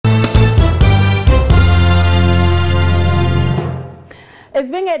It's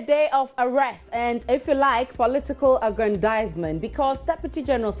been a day of arrest and, if you like, political aggrandizement because Deputy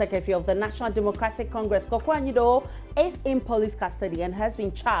General Secretary of the National Democratic Congress, Koku Anyidoho, is in police custody and has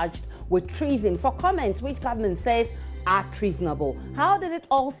been charged with treason for comments which government says are treasonable. How did it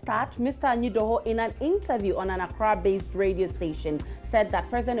all start? Mr. Anyidoho, in an interview on an Accra-based radio station, said that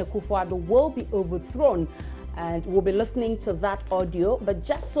President Akufo-Addo will be overthrown, and we'll be listening to that audio. But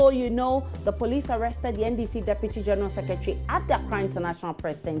just so you know, the police arrested the NDC Deputy General Secretary at the Accra International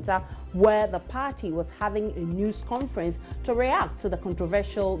Press Center, where the party was having a news conference to react to the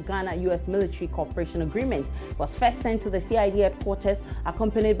controversial Ghana-US military cooperation agreement. It was first sent to the CID headquarters,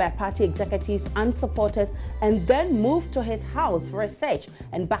 accompanied by party executives and supporters, and then moved to his house for a search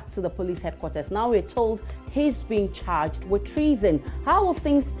and back to the police headquarters. Now we're told he's being charged with treason. How will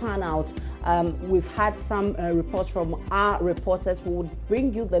things pan out? We've had some reports from our reporters who will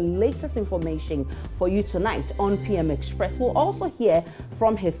bring you the latest information for you tonight on PM Express. We'll also hear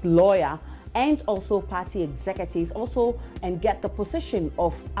from his lawyer and also party executives and get the position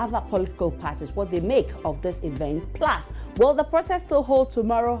of other political parties, what they make of this event. Plus, will the protest still hold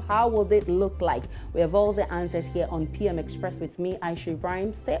tomorrow? How will it look like? We have all the answers here on PM Express with me, Aisha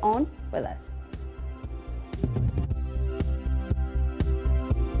Ibrahim. Stay on with us.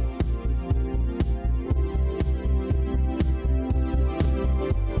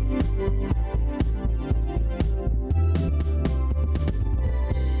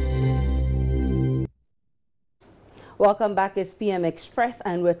 Welcome back. It's PM Express,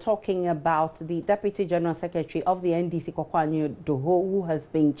 and we're talking about the Deputy General Secretary of the NDC, Koku Anyidoho, who has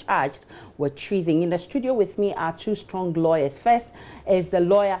been charged with treason. In the studio with me are two strong lawyers. First is the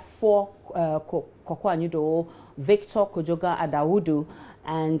lawyer for Koku Anyidoho, Victor Kojoga Adawudu,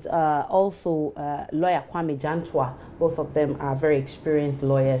 and also lawyer Kwame Jantwa. Both of them are very experienced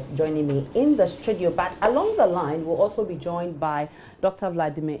lawyers joining me in the studio. But along the line, we'll also be joined by Dr.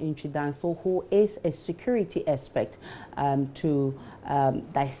 Vladimir Inchidanso, who is a security expert, to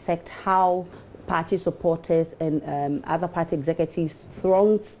dissect how party supporters and other party executives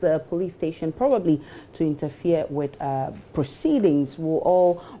thronged the police station, probably to interfere with proceedings.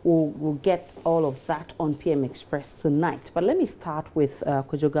 We'll get all of that on PM Express tonight. But let me start with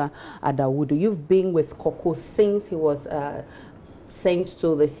Kojoga Adawudu. You've been with Koku since he was sent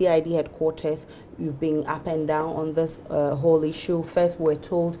to the CID headquarters. You've been up and down on this whole issue. First, we're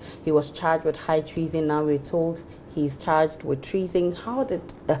told he was charged with high treason. Now we're told he's charged with treason. How did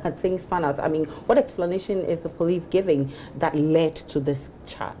things pan out? I mean, what explanation is the police giving that led to this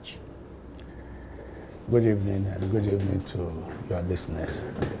charge? Good evening, and good evening to your listeners.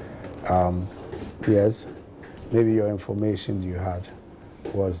 Yes, maybe your information you had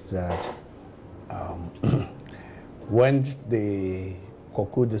was that when the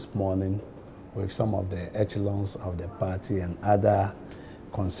Koku this morning with some of the echelons of the party and other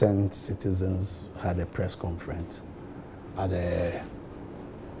concerned citizens had a press conference at a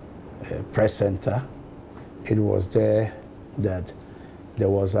press center, it was there that there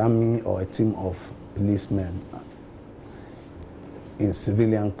was army or a team of policemen in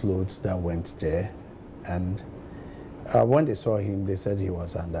civilian clothes that went there, and when they saw him, they said he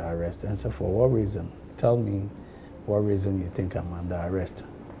was under arrest. And said, for what reason? Tell me what reason you think I'm under arrest.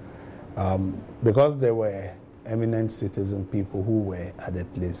 Because there were eminent citizen people who were at the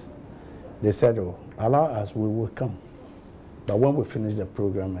place, they said, oh, allow us, we will come. But when we finish the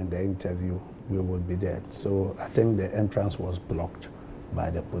program and the interview, we will be there. So I think the entrance was blocked by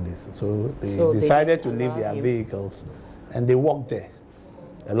the police. So they decided to leave their vehicles and they walked there.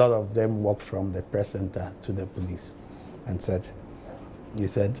 A lot of them walked from the press center to the police and said, he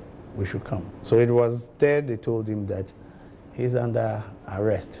said, we should come. So it was there they told him that he's under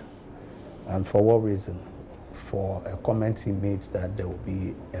arrest. And for what reason? For a comment he made that there will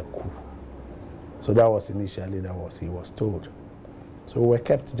be a coup. So that was initially he was told. So we were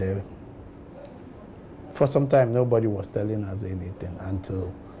kept there. For some time, nobody was telling us anything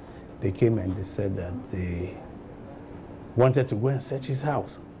until they came and they said that they wanted to go and search his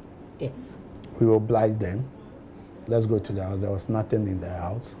house. Yes. We obliged them. Let's go to the house. There was nothing in the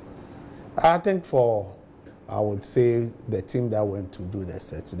house. I think I would say the team that went to do the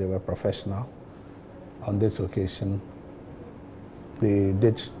search, they were professional. On this occasion, they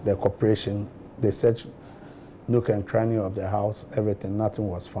did the cooperation. They searched nook and cranny of the house, everything, nothing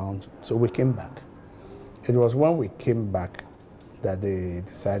was found. So we came back. It was when we came back that they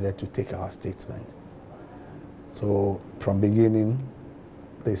decided to take our statement. So from beginning,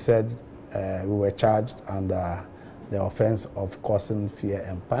 they said we were charged under the offense of causing fear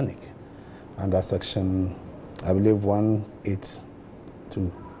and panic under section, I believe,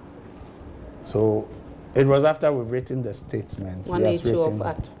 182. So It was after we've written the statement. 182 of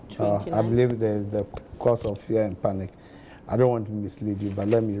Act 29. I believe the cause of fear and panic. I don't want to mislead you, but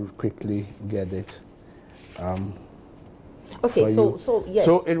let me quickly get it. Okay, so yes.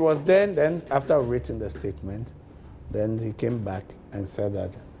 So it was then after written the statement, then he came back and said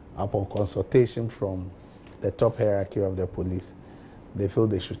that upon consultation from the top hierarchy of the police, they feel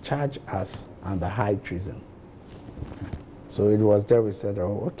they should charge us under high treason. So it was there we said,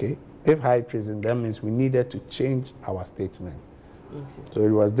 oh, okay, if high treason, that means we needed to change our statement. Okay. So it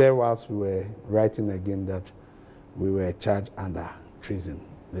was there whilst we were writing again that we were charged under treason.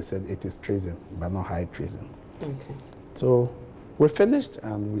 They said it is treason, but not high treason. Okay. So we finished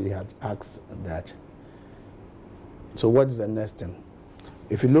and we had asked that. So what is the next thing?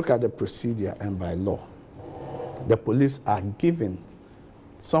 If you look at the procedure and by law, the police are given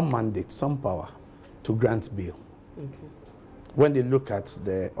some mandate, some power to grant bail. Okay. When they look at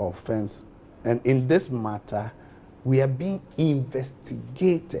the offense, and in this matter, we are being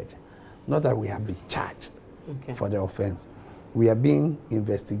investigated, not that we have been charged for the offense. We are being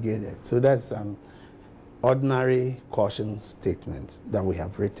investigated. So that's an ordinary caution statement that we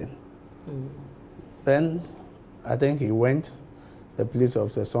have written. Then I think he went, the police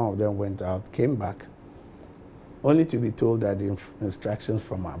officers, some of them went out, came back, only to be told that the instructions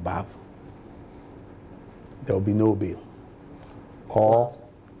from above, there will be no bail. Or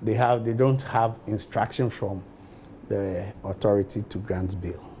they don't have instruction from the authority to grant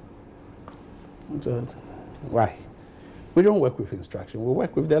bail. So, why? We don't work with instruction, we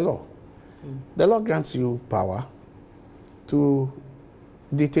work with the law. The law grants you power to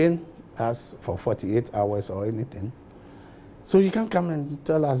detain us for 48 hours or anything. So you can't come and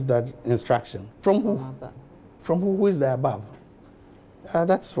tell us that instruction. From who? From who is the above?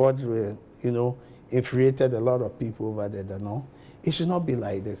 That's what we, infuriated a lot of people over there that no, it should not be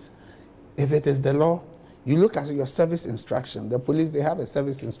like this. If it is the law, you look at your service instruction. The police, they have a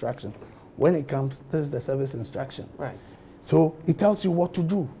service instruction. When it comes, this is the service instruction. Right. So it tells you what to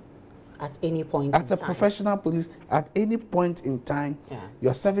do. At any point As a professional police, at any point in time,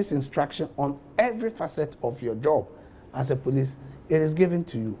 your service instruction on every facet of your job as a police, it is given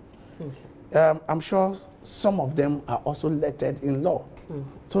to you. Okay. I'm sure some of them are also lettered in law.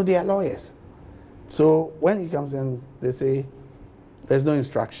 So they are lawyers. So when he comes in, they say, there's no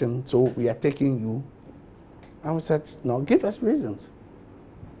instruction, so we are taking you. And we said, no, give us reasons.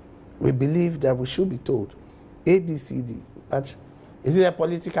 We believe that we should be told A, B, C, D. But is it a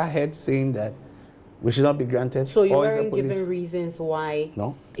political head saying that we should not be granted? So you weren't given reasons why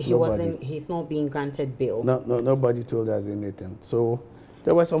he's not being granted bail? No, nobody told us anything. So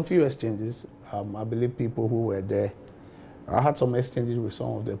there were some few exchanges. I believe people who were there, I had some exchanges with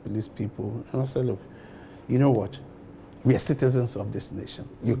some of the police people. And I said, look, you know what? We are citizens of this nation.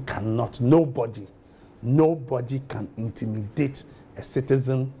 You cannot, nobody can intimidate a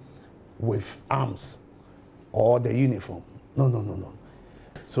citizen with arms or the uniform. No.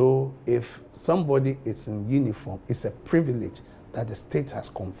 So if somebody is in uniform, it's a privilege that the state has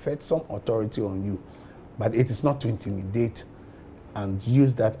conferred some authority on you, but it is not to intimidate and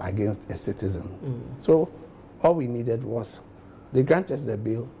use that against a citizen. So all we needed was they grant us the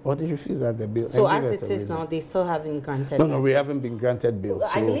bail or they refuse us the bail. So as it is now, they still haven't granted bail? No, we haven't been granted bail.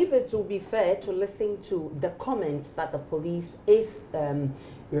 I believe it will be fair to listen to the comments that the police is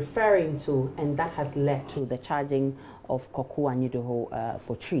referring to, and that has led to the charging of Koku Anyidoho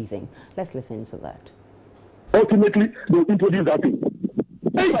for treason. Let's listen to that. Ultimately, they'll introduce that thing.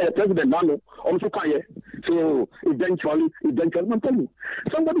 President Nano also can. So eventually, I'm telling you,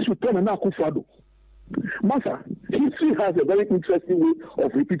 somebody should turn an Akufo-Addo. Master, history has a very interesting way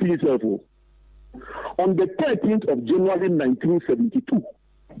of repeating itself. On the 13th of January 1972,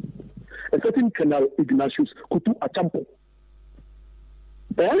 a certain Colonel Ignatius Kutu Achampo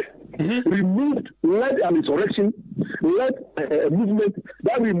led an insurrection, led a movement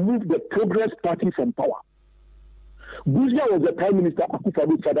that removed the Progress Party from power. Buzia was the prime minister,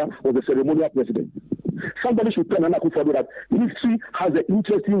 Akufo-Addo's father was the ceremonial president. Somebody should tell Akufo-Addo that history has an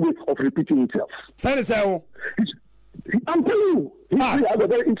interesting way of repeating itself. I'm telling you, history has a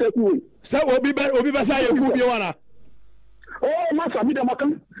very interesting way. Oh, Master,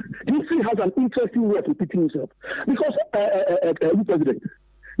 history has an interesting way of repeating itself. Because, President,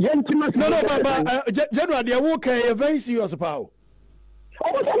 no, but General, they are okay, very serious about.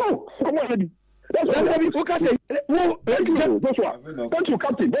 Oh, that's thank you,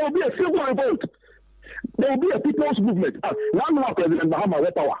 Captain. There will be a civil revolt. There will be a people's movement. Now President Mahama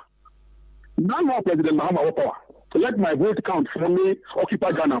will power. Now President Mahama will power. So let my vote count for me,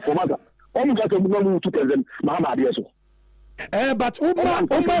 occupy Ghana, for Maga. I'm going to move to President Mahama Adieso. But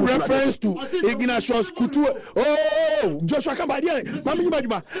Uma reference to Ignatius Kutu. Oh, Joshua Kambadia.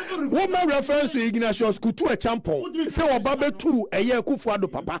 Uma reference to Ignatius Kutu a champion. Say Obabe 2 a year Kufuado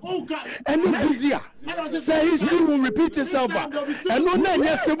Papa. And no busier. Say history will repeat itself. And no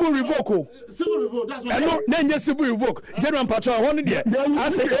name civil revoke. And no name civil revoke. General Patrol, one day. I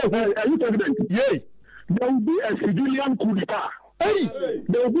say, yay. There will be a civilian coup d'etat. Hey.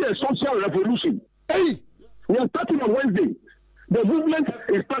 There will be a social revolution. Hey. We are starting on Wednesday. The movement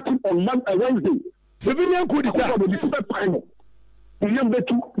is starting on Wednesday. Civilian coup d'etat. The Tibet Prime.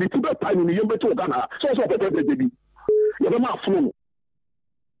 The Tibet Prime in the Yembetu Ghana. So baby. You're not flow.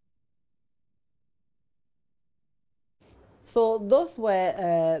 So those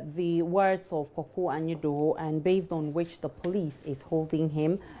were the words of Koku Anyidoho, and based on which the police is holding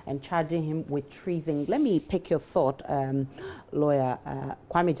him and charging him with treason. Let me pick your thought, lawyer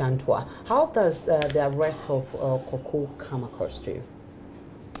Kwame Jantua. How does the arrest of Koku come across to you?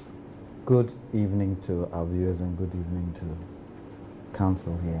 Good evening to our viewers and good evening to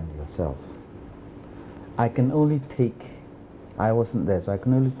counsel here and yourself. I can only take, I wasn't there, so I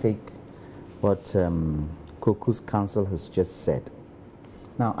can only take what Koku's counsel has just said.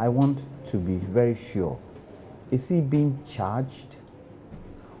 Now, I want to be very sure. Is he being charged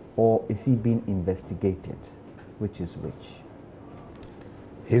or is he being investigated? Which is which?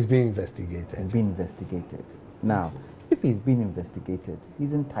 He's being investigated. He's being investigated. Now, if he's being investigated,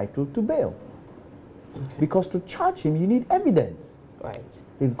 he's entitled to bail. Okay. Because to charge him, you need evidence. Right.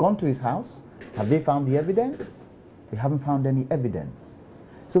 They've gone to his house. Have they found the evidence? They haven't found any evidence.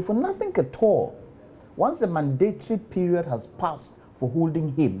 So for nothing at all, once the mandatory period has passed for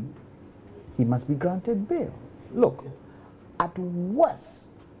holding him, he must be granted bail. Look, at worst,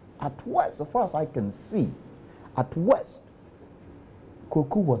 as far as I can see, at worst,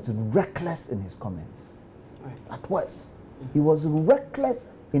 Koku was reckless in his comments. Right. At worst, he was reckless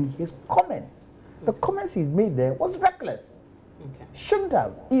in his comments. The comments he made there was reckless. Okay. Shouldn't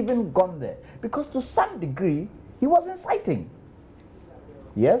have even gone there, because to some degree, he was inciting.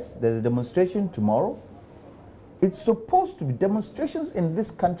 Yes, there's a demonstration tomorrow. It's supposed to be, demonstrations in this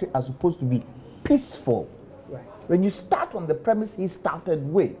country are supposed to be peaceful. Right. When you start on the premise he started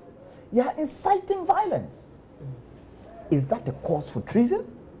with, you are inciting violence. Is that a cause for treason?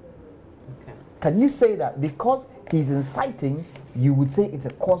 Okay. Can you say that because he's inciting, you would say it's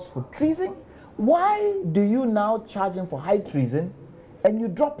a cause for treason? Why do you now charge him for high treason and you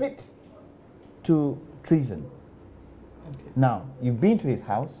drop it to treason? Okay. Now, you've been to his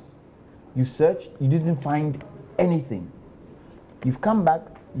house, you searched, you didn't find anything. You've come back,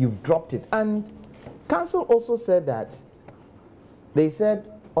 you've dropped it. And counsel also said that they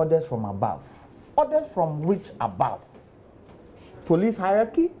said orders from above. Orders from which above? Police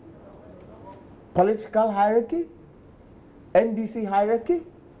hierarchy? Political hierarchy? NDC hierarchy?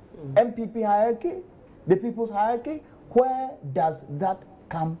 MPP hierarchy? The people's hierarchy? Where does that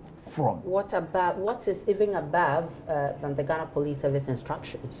come from? What is even above than the Ghana Police Service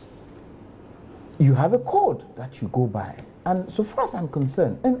instructions? You have a code that you go by. And so far as I'm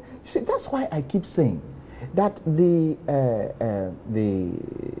concerned, and you see, that's why I keep saying that the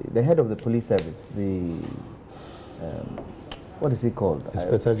head of the police service, what is he called?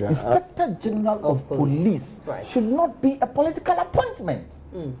 Inspector General of Police right. should not be a political appointment.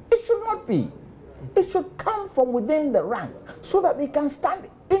 It should not be. It should come from within the ranks so that they can stand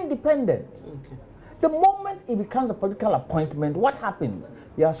independent. Okay. The moment it becomes a political appointment, what happens?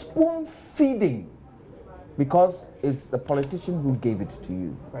 You are spoon feeding because it's the politician who gave it to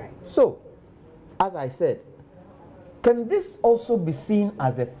you. Right. So, as I said, can this also be seen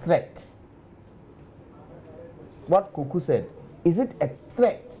as a threat? What Koku said, is it a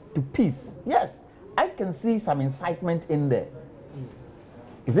threat to peace? Yes, I can see some incitement in there.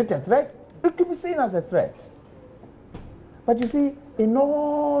 Is it a threat? It could be seen as a threat. But you see, in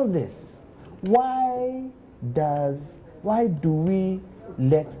all this, why do we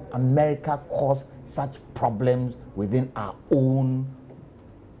let America cause such problems within our own,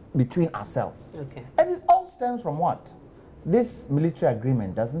 between ourselves? Okay. And it all stems from what? This military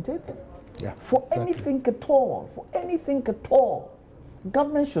agreement, doesn't it? Yeah. For exactly. Anything at all,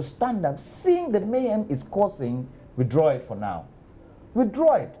 government should stand up, seeing the mayhem is causing, withdraw it for now.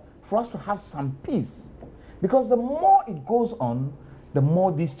 Withdraw it for us to have some peace. Because the more it goes on, the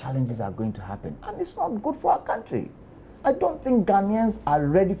more these challenges are going to happen. And it's not good for our country. I don't think Ghanaians are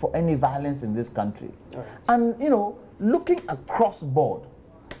ready for any violence in this country. Right. And, you know, looking across board,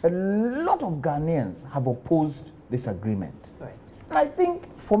 a lot of Ghanaians have opposed this agreement. Right. And I think,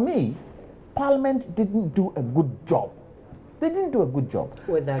 for me, Parliament didn't do a good job. They didn't do a good job.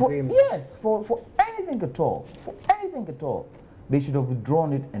 With the agreement? Yes, for anything at all, they should have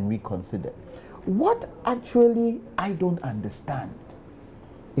withdrawn it and reconsidered. What actually I don't understand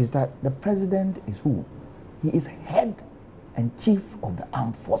is that the president is who? He is head and chief of the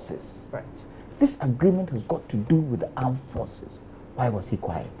armed forces. Right. This agreement has got to do with the armed forces. Why was he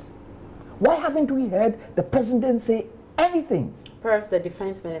quiet? Why haven't we heard the president say anything? Perhaps the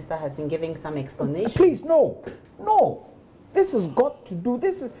defense minister has been giving some explanation. Please, no. This has got to do,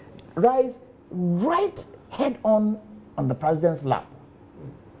 this is rise right head on the president's lap.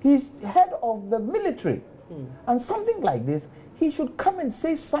 He's head of the military. And something like this, he should come and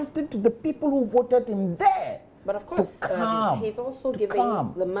say something to the people who voted him there. But of course, he's also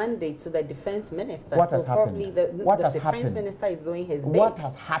giving the mandate to the defense minister. What so has probably happened? the defense minister is doing his bit. What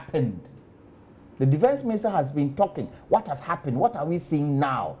has happened? The defense minister has been talking. What has happened? What are we seeing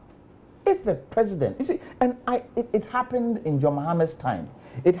now? If the president, you see, and it happened in John Mohammed's time.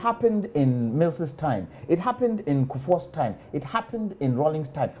 It happened in Mills's time. It happened in Kufuor's time. It happened in Rawlings'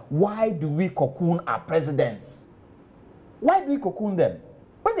 time. Why do we cocoon our presidents? Why do we cocoon them?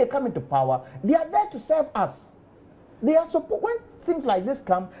 When they come into power, they are there to serve us. They are supposed, when things like this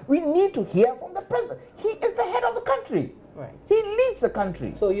come, we need to hear from the president. He is the head of the country. Right. He leads the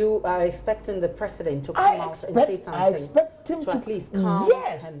country. So you are expecting the president to come out and say something? I expect him to at least calm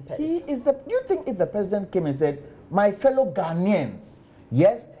tempers. He is the. You think if the president came and said, "My fellow Ghanaians,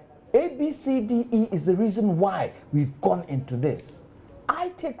 yes, A, B, C, D, E is the reason why we've gone into this. I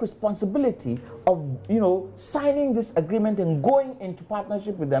take responsibility of, signing this agreement and going into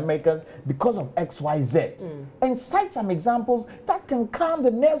partnership with the Americans because of X, Y, Z, and cite some examples that can calm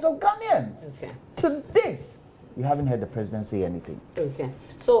the nerves of Ghanaians." Okay. To date, we haven't heard the president say anything. Okay.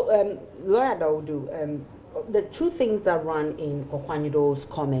 So, Lawyer Daudu, the two things that run in Koku Anyidoho's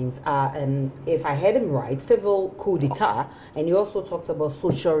comments are, if I heard him right, civil coup d'etat, and he also talks about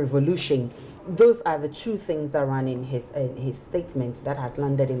social revolution. Those are the two things that run in his statement that has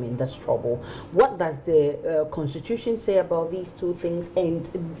landed him in this trouble. What does the Constitution say about these two things,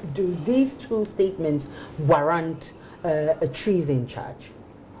 and do these two statements warrant a treason charge?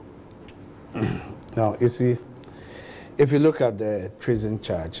 Now, you see, if you look at the treason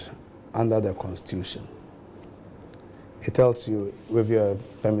charge under the Constitution, it tells you, with your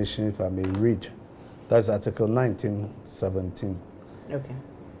permission, if I may read, that's Article 1917. Okay.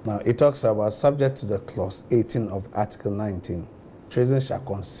 Now, it talks about, subject to the clause 18 of Article 19, treason shall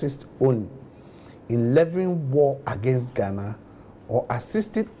consist only in levying war against Ghana or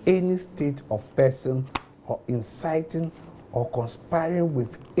assisting any state or person or inciting or conspiring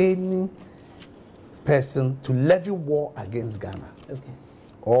with any person to levy war against Ghana. Okay.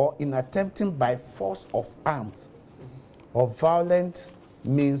 Or in attempting by force of arms or violent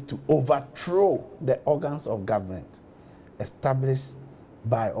means to overthrow the organs of government established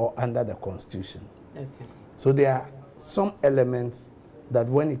by or under the Constitution. Okay. So there are some elements that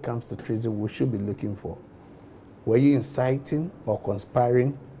when it comes to treason we should be looking for. Were you inciting or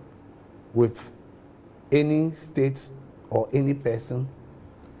conspiring with any state or any person?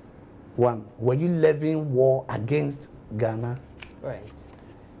 One, were you levying war against Ghana? Right.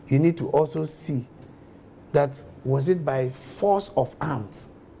 You need to also see that, was it by force of arms,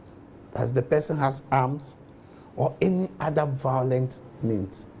 as the person has arms, or any other violent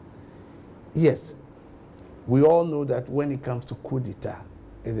means? Yes, we all know that when it comes to coup d'etat,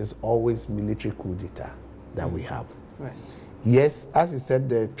 it is always military coup d'etat that we have. Right. Yes, as you said,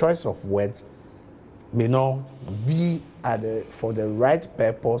 the choice of words may not be for the right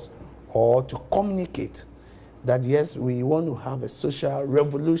purpose, or to communicate that yes, we want to have a social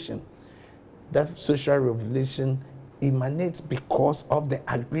revolution. That social revolution emanates because of the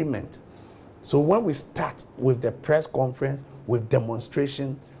agreement. So when we start with the press conference, with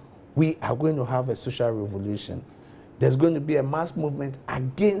demonstration, we are going to have a social revolution. There's going to be a mass movement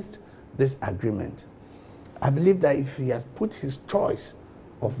against this agreement. I believe that if he has put his choice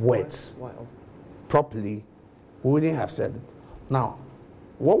of words properly, we wouldn't have said it. Now,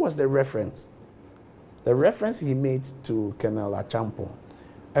 what was the reference? The reference he made to Colonel Achampong,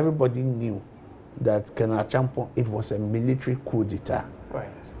 everybody knew that Colonel Achampong, it was a military coup d'etat. Right.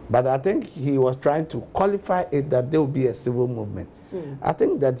 But I think he was trying to qualify it that there will be a civil movement. I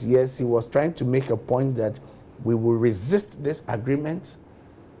think that, yes, he was trying to make a point that we will resist this agreement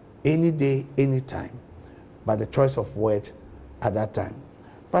any day, any time, by the choice of word at that time.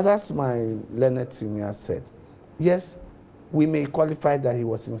 But as my learned senior said, yes, we may qualify that he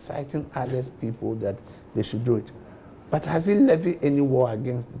was inciting other people that they should do it. But has he levied any war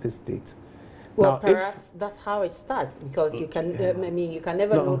against the state? Well, Now, perhaps that's how it starts, because you can. I mean, you can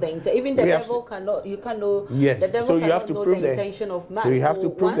never know the intention. Even the devil cannot. You can know. Yes. The devil So you cannot have to know prove the that. intention of man. So you have to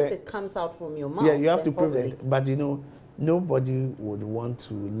prove once that. it comes out from your mouth. Yeah, you have to prove probably. that. But you know, nobody would want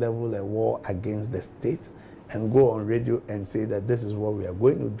to level a war against the state and go on radio and say that this is what we are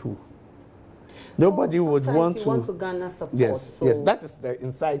going to do. Nobody would want to. You want to garner support. Yes, so. yes. That is the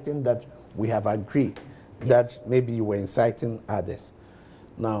inciting that we have agreed that maybe you were inciting others.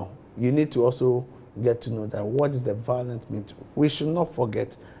 Now, you need to also get to know that what is the violent means. We should not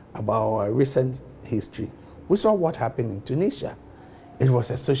forget about our recent history. We saw what happened in Tunisia. It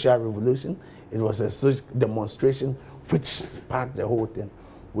was a social revolution. It was a social demonstration which sparked the whole thing.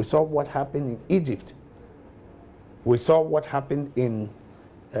 We saw what happened in Egypt. We saw what happened in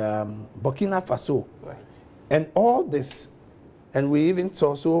Burkina Faso. Right. And all this, and we even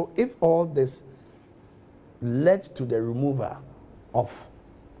saw, so if all this led to the removal of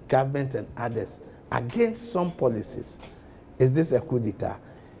government and others against some policies, is this a coup d'etat?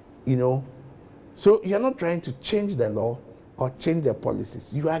 You know, so you're not trying to change the law or change the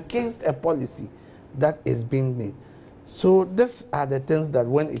policies. You are against a policy that is being made. So these are the things that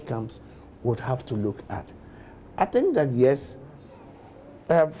when it comes, would have to look at. I think that yes,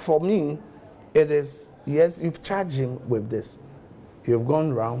 for me, it is, yes, you've charged him with this. You've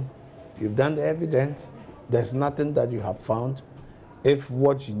gone round, you've done the evidence, there's nothing that you have found. If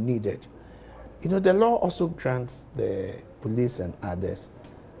what you needed, you know, the law also grants the police and others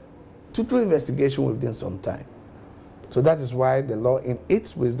to do investigation within some time. So that is why the law in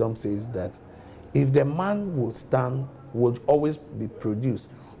its wisdom says that if the man would stand, would always be produced,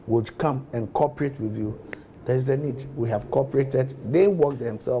 would come and cooperate with you, there is a need. We have cooperated. They walk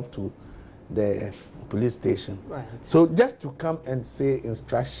themselves to the police station. Right. So just to come and say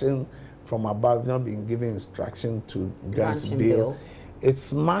instruction from above, not being given instruction to grant bail, it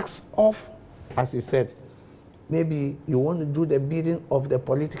smacks off, as you said, maybe you want to do the bidding of the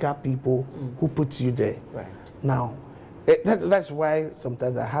political people who put you there. Right. Now, that's why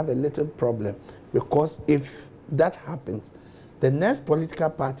sometimes I have a little problem, because if that happens, the next political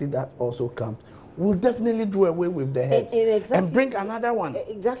party that also comes will definitely do away with the heads and bring another one.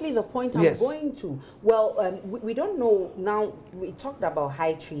 Exactly the point I'm going to. Well, we don't know now. We talked about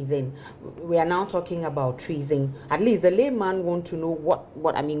high treason. We are now talking about treason. At least the layman want to know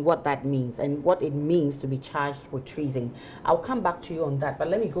what that means and what it means to be charged with treason. I'll come back to you on that. But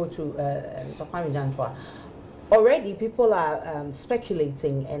let me go to Mr. Kwame Jantwa. Already people are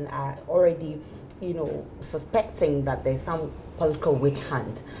speculating and are already, you know, suspecting that there's some political witch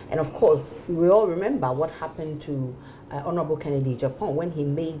hunt. And of course, we all remember what happened to Honorable Kennedy Japan when he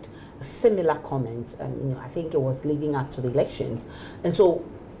made a similar comment. You know, I think it was leading up to the elections. And so,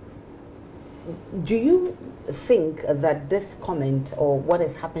 do you think that this comment or what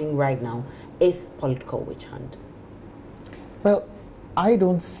is happening right now is political witch hunt? Well, I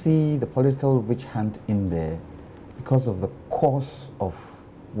don't see the political witch hunt in there because of the cause of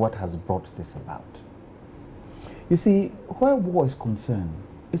what has brought this about. You see, where war is concerned,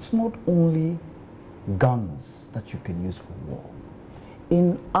 it's not only guns that you can use for war.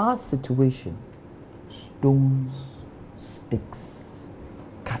 In our situation, stones, sticks,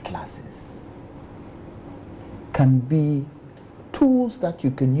 cutlasses can be tools that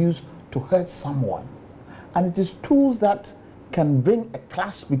you can use to hurt someone. And it is tools that can bring a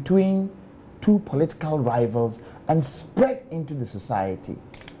clash between two political rivals and spread into the society.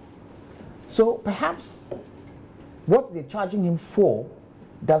 So perhaps what they're charging him for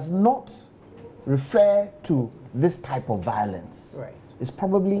does not refer to this type of violence. Right. It's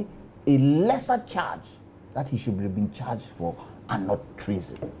probably a lesser charge that he should have been charged for and not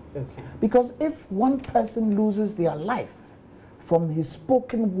treason. Okay. Because if one person loses their life from his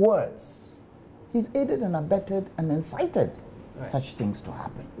spoken words, he's aided and abetted and incited such things to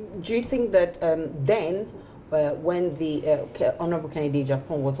happen. Do you think that then, when the Honorable Kennedy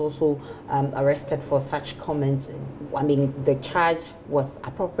Japan was also arrested for such comments, I mean, the charge was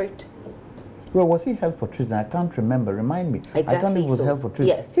appropriate? Well, was he held for treason? I can't remember. Remind me. Exactly. I can't think he was held for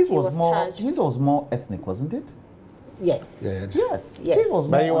treason. Yes, his was more ethnic, wasn't it? Yes. Yeah. Yes. Yes.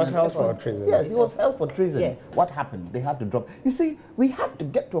 But he was held for treason. Yes, he was held for treason. Yes. What happened? They had to drop. You see, we have to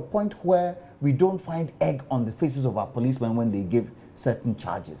get to a point where we don't find egg on the faces of our policemen when they give certain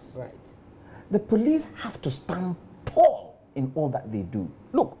charges. Right. The police have to stand tall in all that they do.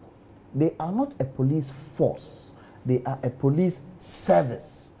 Look, they are not a police force. They are a police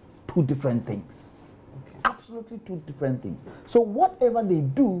service. Two different things. Okay. Absolutely two different things. So whatever they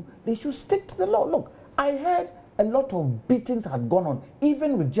do, they should stick to the law. Look, I heard a lot of beatings had gone on,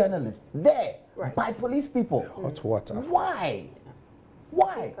 even with journalists there, by police people. Hot water. Why?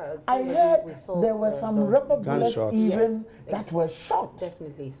 Why? I heard there were some rubber bullets even that were shot.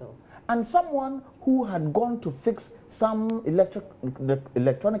 Definitely so. And someone who had gone to fix some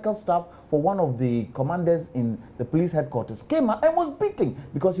electronical stuff for one of the commanders in the police headquarters came out and was beaten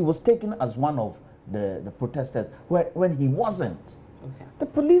because he was taken as one of the protesters when he wasn't. Okay. The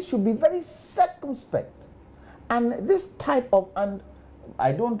police should be very circumspect. And this type of, and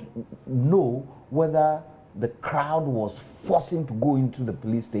I don't know whether the crowd was forcing to go into the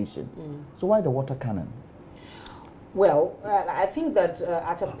police station. So why the water cannon? Well, I think that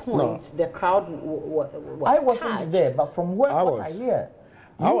at a point the crowd was I wasn't charged. there, but from what I hear,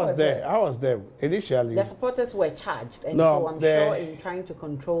 I was there initially. The supporters were charged, and so I'm sure in trying to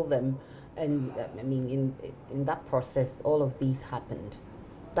control them, and I mean in that process, all of these happened.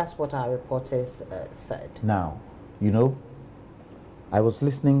 That's what our reporters said. Now, you know, I was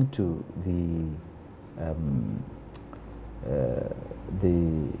listening to the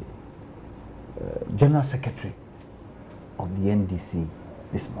General Secretary of the NDC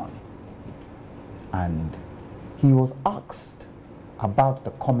this morning, and he was asked about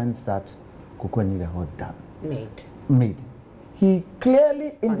the comments that Koku Anyidoho made. He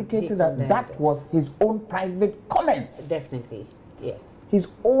clearly indicated that that was his own private comments. Definitely, yes. His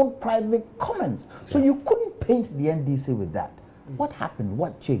own private comments. So you couldn't paint the NDC with that. What happened?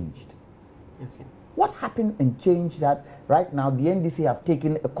 What changed? Okay. What happened and changed that right now the NDC have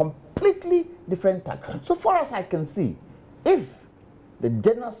taken a completely different tack? So far as I can see, if the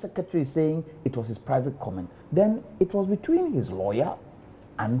General Secretary is saying it was his private comment, then it was between his lawyer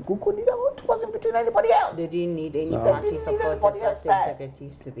and Koku Anyidoho. It wasn't between anybody else. They didn't need any party supporters,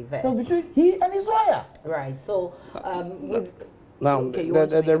 executives to be there. It was between he and his lawyer. Right. So,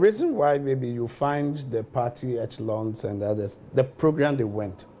 the reason why maybe you find the party echelons and others, the program they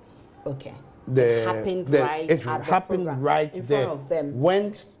went. Okay. It happened right in there front of them.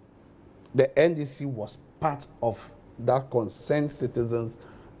 when the NDC was part of that concerned citizens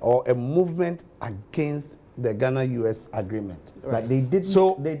or a movement against the Ghana-US agreement. Right. They didn't.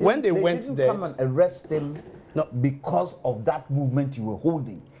 So when they went didn't there, come and arrest him because of that movement you were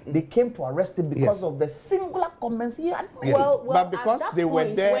holding. They came to arrest him because of the singular comments he had made. Well, but because they were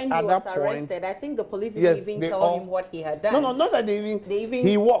there when at he that was point, arrested, I think the police didn't even tell him what he had done. No, not that they even.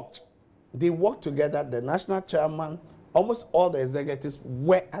 He walked. They worked together. The national chairman, almost all the executives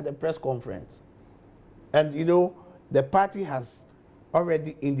were at the press conference. And, you know, the party has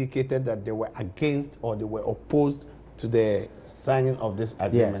already indicated that they were against or they were opposed to the signing of this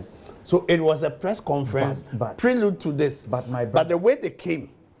agreement. Yes. So it was a press conference prelude to this. But the way they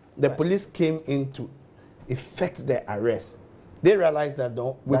came, the police came in to effect the arrest. They realized that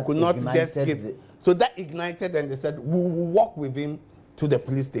we could not just give. So that ignited and they said, we will walk with him to the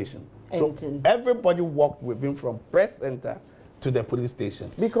police station. So everybody walked with him from press center to the police station.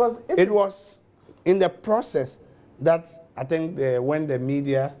 Because it was in the process that I think when the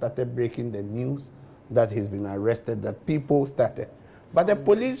media started breaking the news that he's been arrested, that people started. But the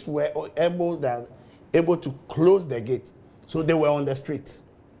police were able to close the gate. So they were on the street.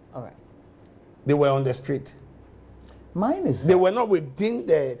 All right. They were on the street. Mine is they were not within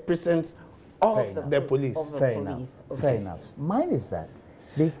the presence of the police. Fair enough. Fair enough. Mine is that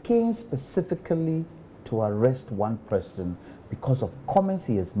they came specifically to arrest one person because of comments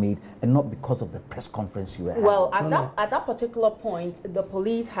he has made and not because of the press conference you had. Well, at that particular point, the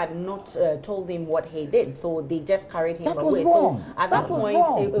police had not told him what he did, so they just carried him away. That was wrong. So at that point,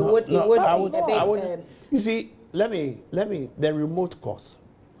 it would be a bit... You see, let me, the remote cause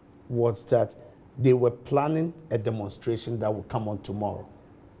was that they were planning a demonstration that would come on tomorrow.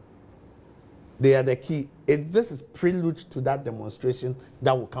 They are the key. This is prelude to that demonstration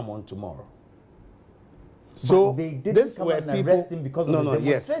that will come on tomorrow. So they didn't come and arrest him because of the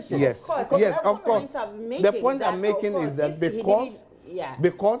demonstration. Yes, of course. The point I'm making is that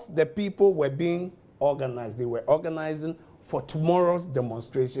because the people were being organized, they were organizing for tomorrow's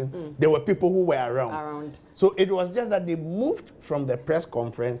demonstration. There were people who were around. So it was just that they moved from the press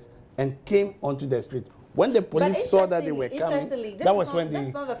conference and came onto the street. When the police saw that they were coming, that was when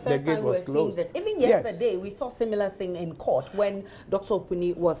the gate was closed. Even yesterday, we saw similar thing in court when Dr.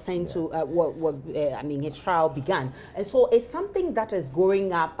 Opuni was sent to, his trial began. And so it's something that is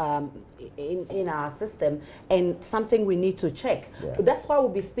growing up in our system and something we need to check. Yeah. That's why we'll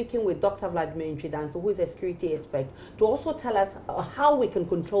be speaking with Dr. Vladimir Nchidanso, who is a security expert, to also tell us how we can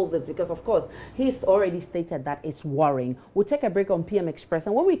control this, because of course, he's already stated that it's worrying. We'll take a break on PM Express,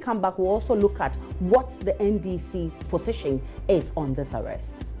 and when we come back, we'll also look at what the NDC's position is on this arrest.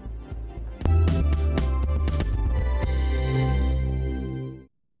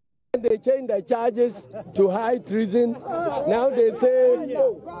 The changed the charges to high treason. Now they say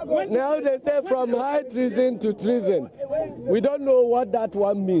from high treason to treason. We don't know what that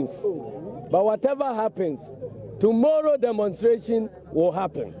one means. But whatever happens, tomorrow demonstration will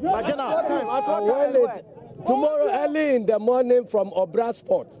happen. Tomorrow early in the morning from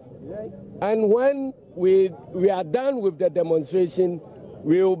Obrasport. And when we are done with the demonstration,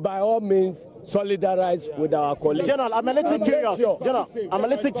 we will by all means solidarize with our colleagues. General, I'm a little curious. General, I'm a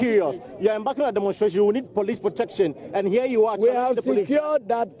little curious. You are embarking on a demonstration, you will need police protection, and here you are. We have secured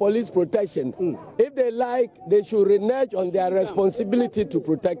that police protection. If they like, they should renege on their responsibility to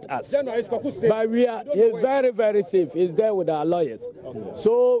protect us. But we are very, very safe. He's there with our lawyers.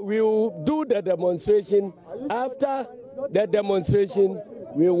 So we will do the demonstration. After the demonstration,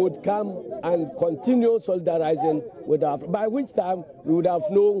 we would come and continue solidarizing with our, by which time we would have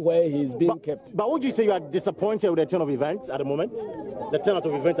known where he's being kept. But would you say you are disappointed with the turn of events at the moment? The turnout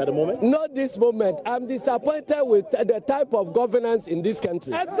of events at the moment? Not this moment. I'm disappointed with the type of governance in this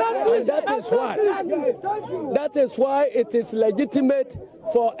country. Exactly. And that is why it is legitimate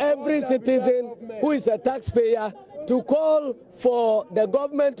for every citizen who is a taxpayer to call for the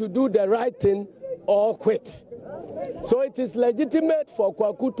government to do the right thing or quit. So it is legitimate for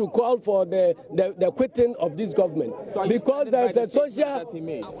Koku to call for the quitting of this government, so because there's a social.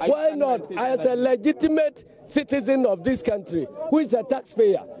 Why not? As a legitimate citizen of this country who is a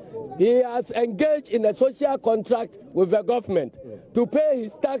taxpayer, he has engaged in a social contract with the government to pay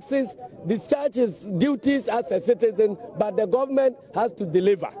his taxes, discharge his duties as a citizen, but the government has to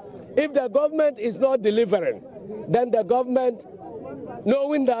deliver. If the government is not delivering, then the government,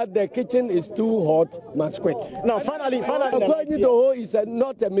 knowing that the kitchen is too hot, must quit. Now, finally, Koku Anyidoho is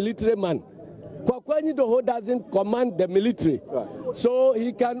not a military man. Koku Anyidoho doesn't command the military. Right. So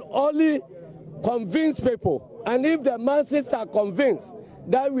he can only convince people. And if the masses are convinced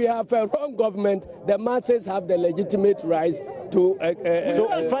that we have a wrong government, the masses have the legitimate right to...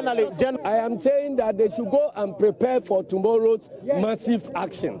 so finally, I am saying that they should go and prepare for tomorrow's massive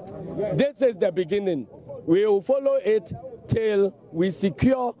action. This is the beginning. We will follow it till we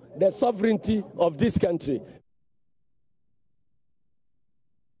secure the sovereignty of this country.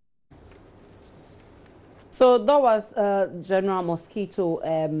 So that was General Mosquito,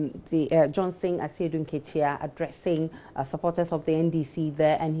 Johnson Asiedu Nketia, addressing supporters of the NDC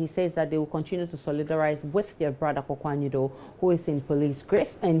there, and he says that they will continue to solidarize with their brother Koku Anyidoho, who is in police grip.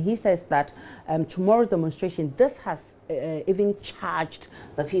 And he says that tomorrow's demonstration, this has even charged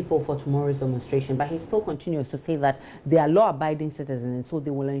the people for tomorrow's demonstration, but he still continues to say that they are law-abiding citizens, and so they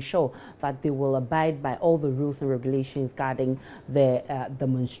will ensure that they will abide by all the rules and regulations guarding the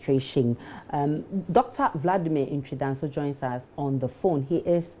demonstration. Dr. Vladimir Intridanso joins us on the phone. He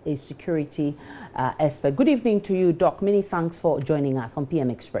is a security expert. Good evening to you, Doc. Many thanks for joining us on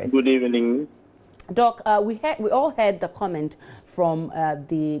PM Express. Good evening. Doc, we all heard the comment from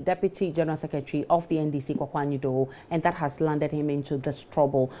the Deputy General Secretary of the NDC, Koku Anyidoho, and that has landed him into this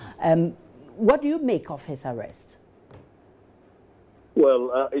trouble. What do you make of his arrest?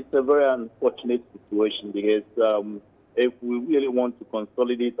 Well, it's a very unfortunate situation because if we really want to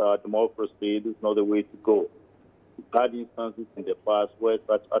consolidate our democracy, this is not the way to go. We've had instances in the past where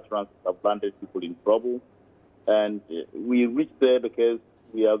such utterances have landed people in trouble, and we reached there because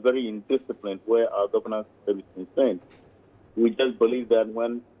we are very indisciplined where our governance system is concerned. We just believe that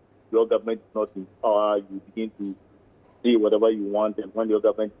when your government is not in power, you begin to say whatever you want, and when your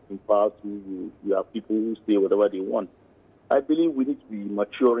government is in power, you have people who say whatever they want. I believe we need to be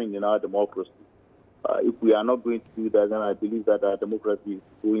maturing in our democracy. If we are not going to do that, then I believe that our democracy is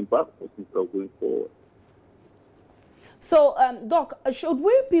going backwards instead of going forward. So, Doc, should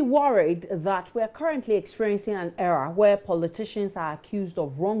we be worried that we're currently experiencing an era where politicians are accused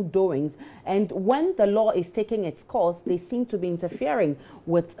of wrongdoings, and when the law is taking its course, they seem to be interfering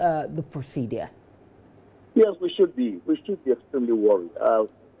with the procedure? Yes, we should be. We should be extremely worried.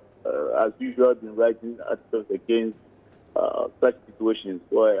 As usual, I've been writing articles against such situations.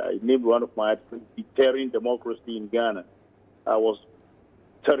 Where I named one of my articles, Deterring Democracy in Ghana. I was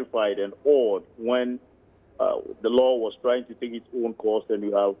terrified and awed when the law was trying to take its own course, and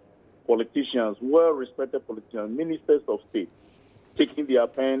you have politicians, well-respected politicians, ministers of state, taking their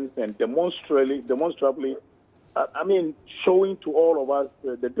pens and demonstrably, showing to all of us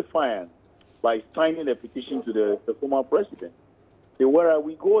the defiance by signing a petition to the former president. So where are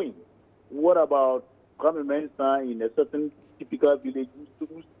we going? What about Kwame Mensah in a certain typical village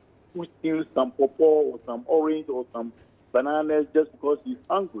who steals some pawpaw or some orange or some bananas just because he's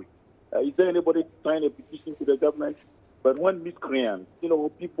hungry? Is there anybody to sign a petition to the government? But when miscreants,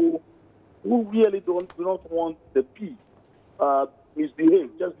 people who really do not want the peace, misbehave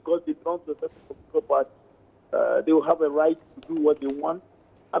just because they belong to a certain political party. They will have a right to do what they want.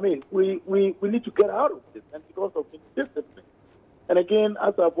 I mean, we need to get out of this, and because of indiscipline. And again,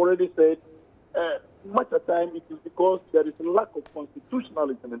 as I've already said, much of the time it is because there is a lack of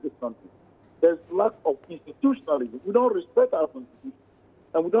constitutionalism in this country. There's lack of institutionalism. We don't respect our constitution,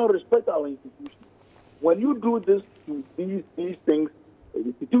 and we don't respect our institutions. When you do this to these things,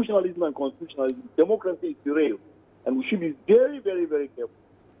 institutionalism and constitutionalism, democracy is derailed. And we should be very, very, very careful.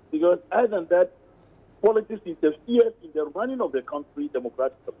 Because other than that, politics interferes in the running of the country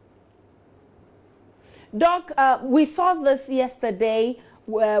democratically. Doc, we saw this yesterday.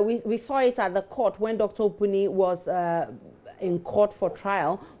 We saw it at the court when Dr. Opuni was in court for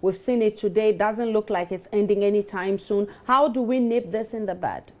trial. We've seen it today. It doesn't look like it's ending anytime soon. How do we nip this in the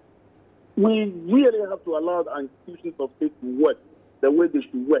bud? We really have to allow the institutions of state to work the way they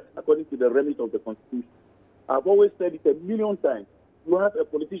should work, according to the remit of the Constitution. I've always said it a million times. You have a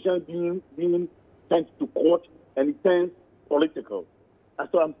politician being sent to court and it turns political. And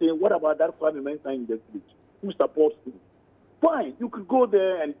so I'm saying, what about that family member in the village who supports you? Fine, you could go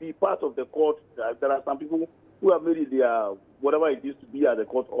there and be part of the court. There are some people who have made it their, whatever it is to be at the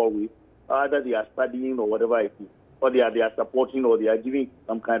court always, either they are studying or whatever it is, or they are supporting or they are giving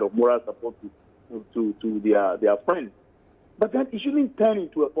some kind of moral support to their friends. But then it shouldn't turn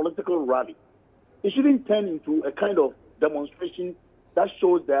into a political rally. It shouldn't turn into a kind of demonstration that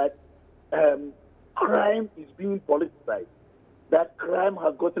shows that crime is being politicized, that crime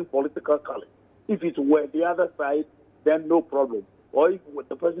has gotten political color. If it were the other side, then no problem. Or if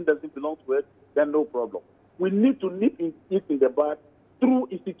the person doesn't belong to it, then no problem. We need to nip it in the bud through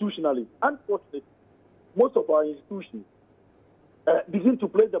institutionalism. Unfortunately, most of our institutions begin to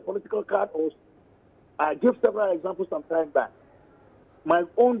play the political card also. I gave several examples some time back. My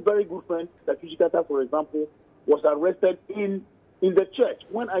own very good friend, Takushi Kata, for example, was arrested in the church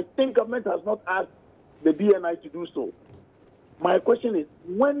when I think government has not asked the BNI to do so. My question is,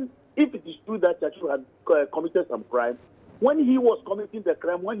 if it is true that Takushi had committed some crime, when he was committing the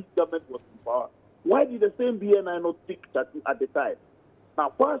crime, when his government was in power, why did the same BNI not pick Takushi at the time?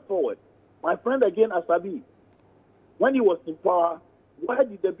 Now, fast forward, my friend again, Asabi, when he was in power, why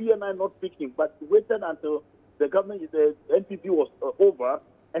did the BNI not pick him, but waited until the government, the NPP was over,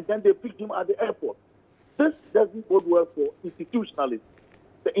 and then they picked him at the airport? This doesn't bode well for institutionalism.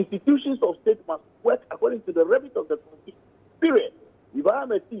 The institutions of state must work according to the remit of the Constitution. Period. If I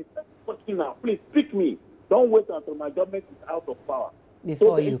am a thief, now, please pick me. Don't wait until my government is out of power.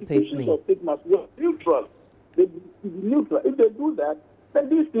 Before you pick me. The institutions of state must work neutral. They be neutral. If they do that, then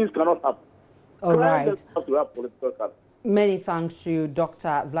these things cannot happen. All right. Have to have political color. Many thanks to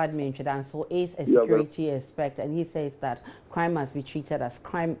Dr. Vladimir Nchedanso, is a security expert, and he says that crime must be treated as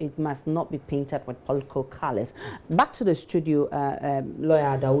crime. It must not be painted with political colors. Back to the studio,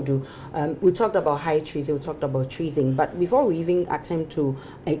 Lawyer Daudu. We talked about high treason, we talked about treason, but before we even attempt to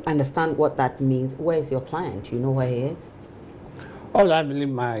understand what that means, where is your client? Do you know where he is? Oh, I believe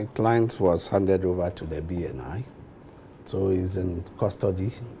my client was handed over to the BNI. So he's in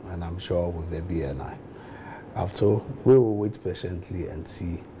custody, and I'm sure with the BNI. So we will wait patiently and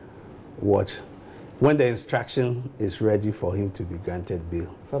see when the instruction is ready for him to be granted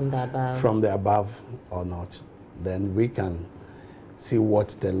bail. From the above or not, then we can see what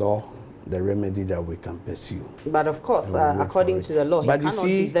the law, the remedy that we can pursue. But of course, according to the law, he cannot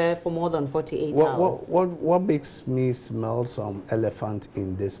be there for more than 48 hours. What makes me smell some elephant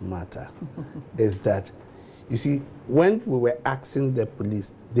in this matter is that, you see, when we were asking the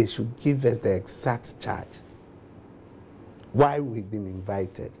police, they should give us the exact charge. Why we've been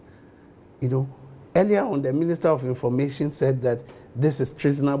invited. You know, earlier on, the Minister of Information said that this is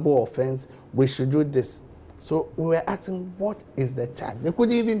treasonable offense, we should do this. So we were asking, what is the charge? They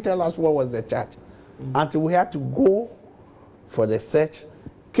couldn't even tell us what was the charge. Until we had to go for the search,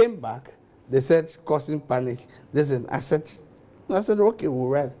 came back, they said, causing panic. This is an asset. I said, okay, we'll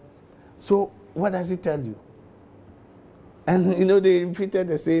read. So what does it tell you? And, you know, they repeated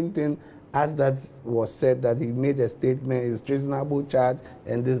the same thing as that was said, that he made a statement, it's treasonable charge,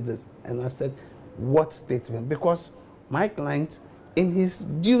 and this. And I said, what statement? Because my client, in his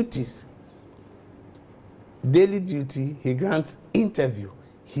duties, daily duty, he grants interview,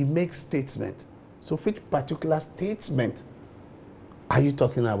 he makes statement. So which particular statement are you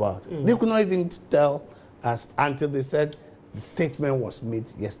talking about? They could not even tell us until they said the statement was made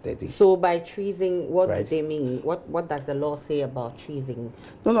yesterday. So by treason, what do they mean? What does the law say about treason?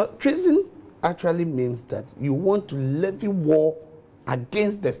 No, treason actually means that you want to levy war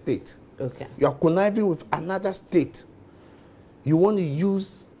against the state. Okay. You are conniving with another state. You want to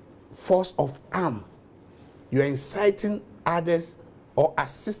use force of arm. You are inciting others or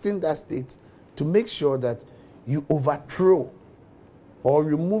assisting that state to make sure that you overthrow or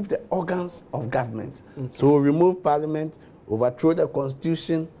remove the organs of government. So remove parliament, overthrow the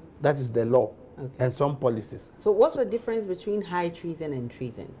constitution, that is the law, and some policies. So what's the difference between high treason and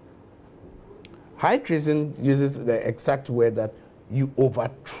treason? High treason uses the exact word that you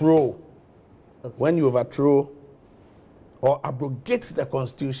overthrow. When you overthrow or abrogate the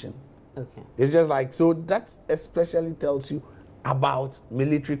constitution. It's just like, so that especially tells you about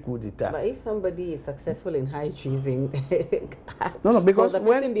military coup d'etat. But if somebody is successful in high treason, because the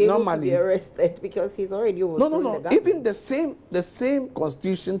when be able normally to be arrested because he's already overthrown the government. Even the same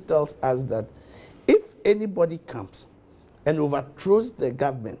constitution tells us that if anybody comes and overthrows the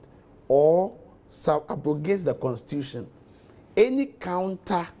government or abrogates the constitution, any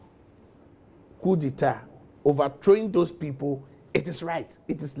counter coup d'etat overthrowing those people, it is right,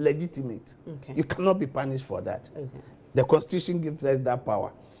 it is legitimate. You cannot be punished for that. The constitution gives us that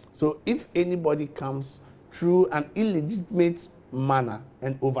power. So if anybody comes through an illegitimate manner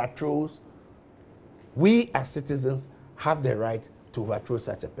and overthrows, we as citizens have the right to overthrow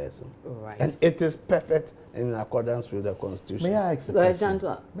such a person. And it is perfect in accordance with the constitution. May I ask a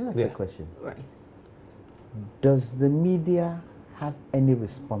question? May I ask a question? Does the media have any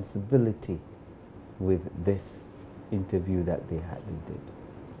responsibility with this interview that they did?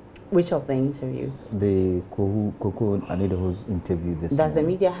 Which of the interviews? The Koku Anyidoho's interview this Does the morning.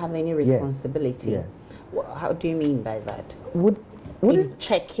 media have any responsibility? Yes. How do you mean by that? Would in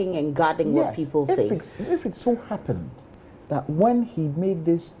checking and guarding what people say? If it so happened that when he made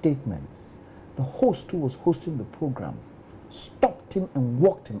these statements, the host who was hosting the program stopped him and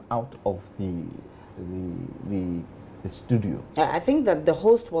walked him out of the studio. I think that the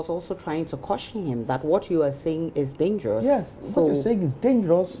host was also trying to caution him that what you are saying is dangerous. Yes, so what you're saying is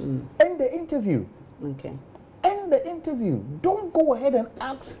dangerous. End the interview. End the interview. Don't go ahead and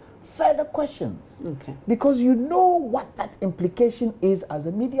ask further questions. Because you know what that implication is as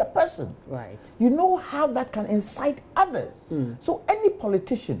a media person. You know how that can incite others. So any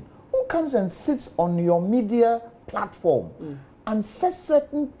politician who comes and sits on your media platform and says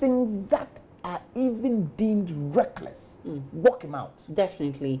certain things that are even deemed reckless, walk him out.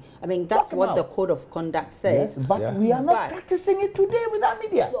 Definitely. I mean, that's what the code of conduct says. Yes, but we are not practicing it today with our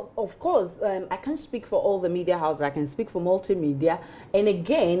media. Of course, I can't speak for all the media houses. I can speak for multimedia. And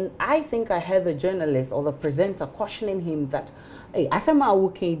again, I think I heard the journalist or the presenter cautioning him that, hey, Asama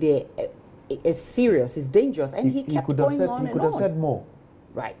Wuke, it's serious, it's dangerous. And he kept going on and on. He could have said more.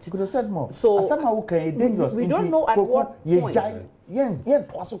 He could have said more. So Asama Wuke, dangerous. We don't know at what point.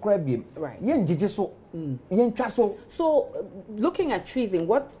 So, looking at treason,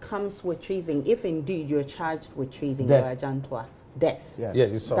 what comes with treason if indeed you're charged with treason? Death. Death. Yes. Yeah,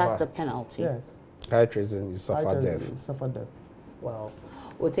 you suffer. That's the penalty. Yes. High treason, you suffer death. You suffer death. Well,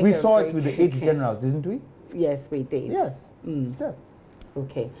 we'll take we saw it with the 8 generals, didn't we? Yes, we did. Yes. It's death.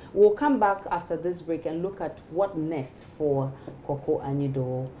 Okay. We'll come back after this break and look at what next for Koku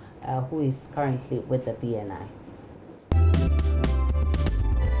Anyidoho, who is currently with the BNI.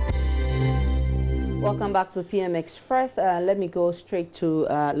 Welcome back to PM Express. Let me go straight to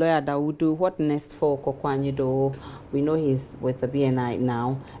Lawyer Daudu. What next for Koku Anyidoho? We know he's with the BNI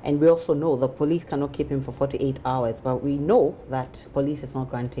now, and we also know the police cannot keep him for 48 hours, but we know that police is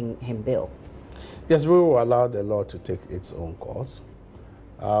not granting him bail. Yes, we will allow the law to take its own course.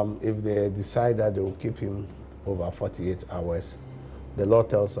 If they decide that they will keep him over 48 hours, the law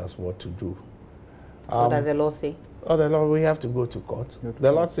tells us what to do. What does the law say? Oh, the law, we have to go to court.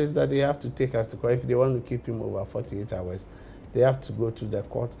 The law says that they have to take us to court. If they want to keep him over 48 hours, they have to go to the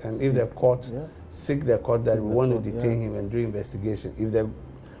court. And if the court seek the court that we want to detain him and do investigation, if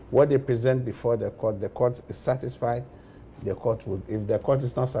what they present before the court is satisfied, the court would. If the court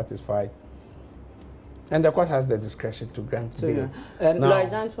is not satisfied, and the court has the discretion to grant bail. Lawyer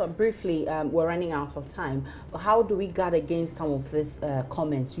Jantua, briefly, we're running out of time. How do we guard against some of these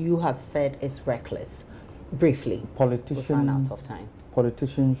comments you have said is reckless? Briefly, politicians run out of time.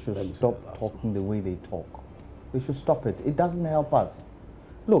 Politicians should stop talking the way they talk. They should stop it. It doesn't help us.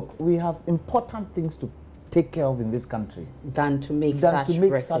 Look, we have important things to take care of in this country than to make such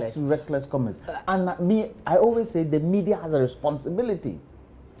reckless comments. And I always say the media has a responsibility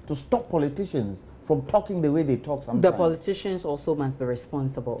to stop politicians from talking the way they talk sometimes. The politicians also must be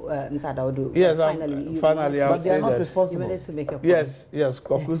responsible. Mr. Daudu, yes, finally, but they are not responsible. You wanted to make a point. Yes,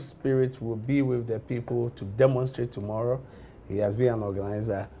 Koku's spirit will be with the people to demonstrate tomorrow. He has been an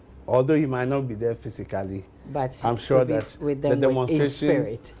organizer, although he might not be there physically. But I'm sure that with the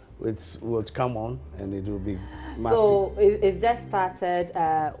demonstration it will come on and it will be massive. So it's just started.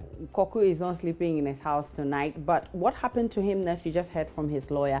 Koku is not sleeping in his house tonight, but what happened to him next, you just heard from his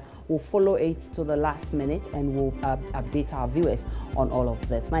lawyer. We'll follow it to the last minute and we'll update our viewers on all of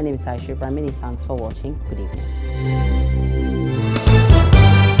this. My name is Aisha Ibrahim. Many thanks for watching. Good evening.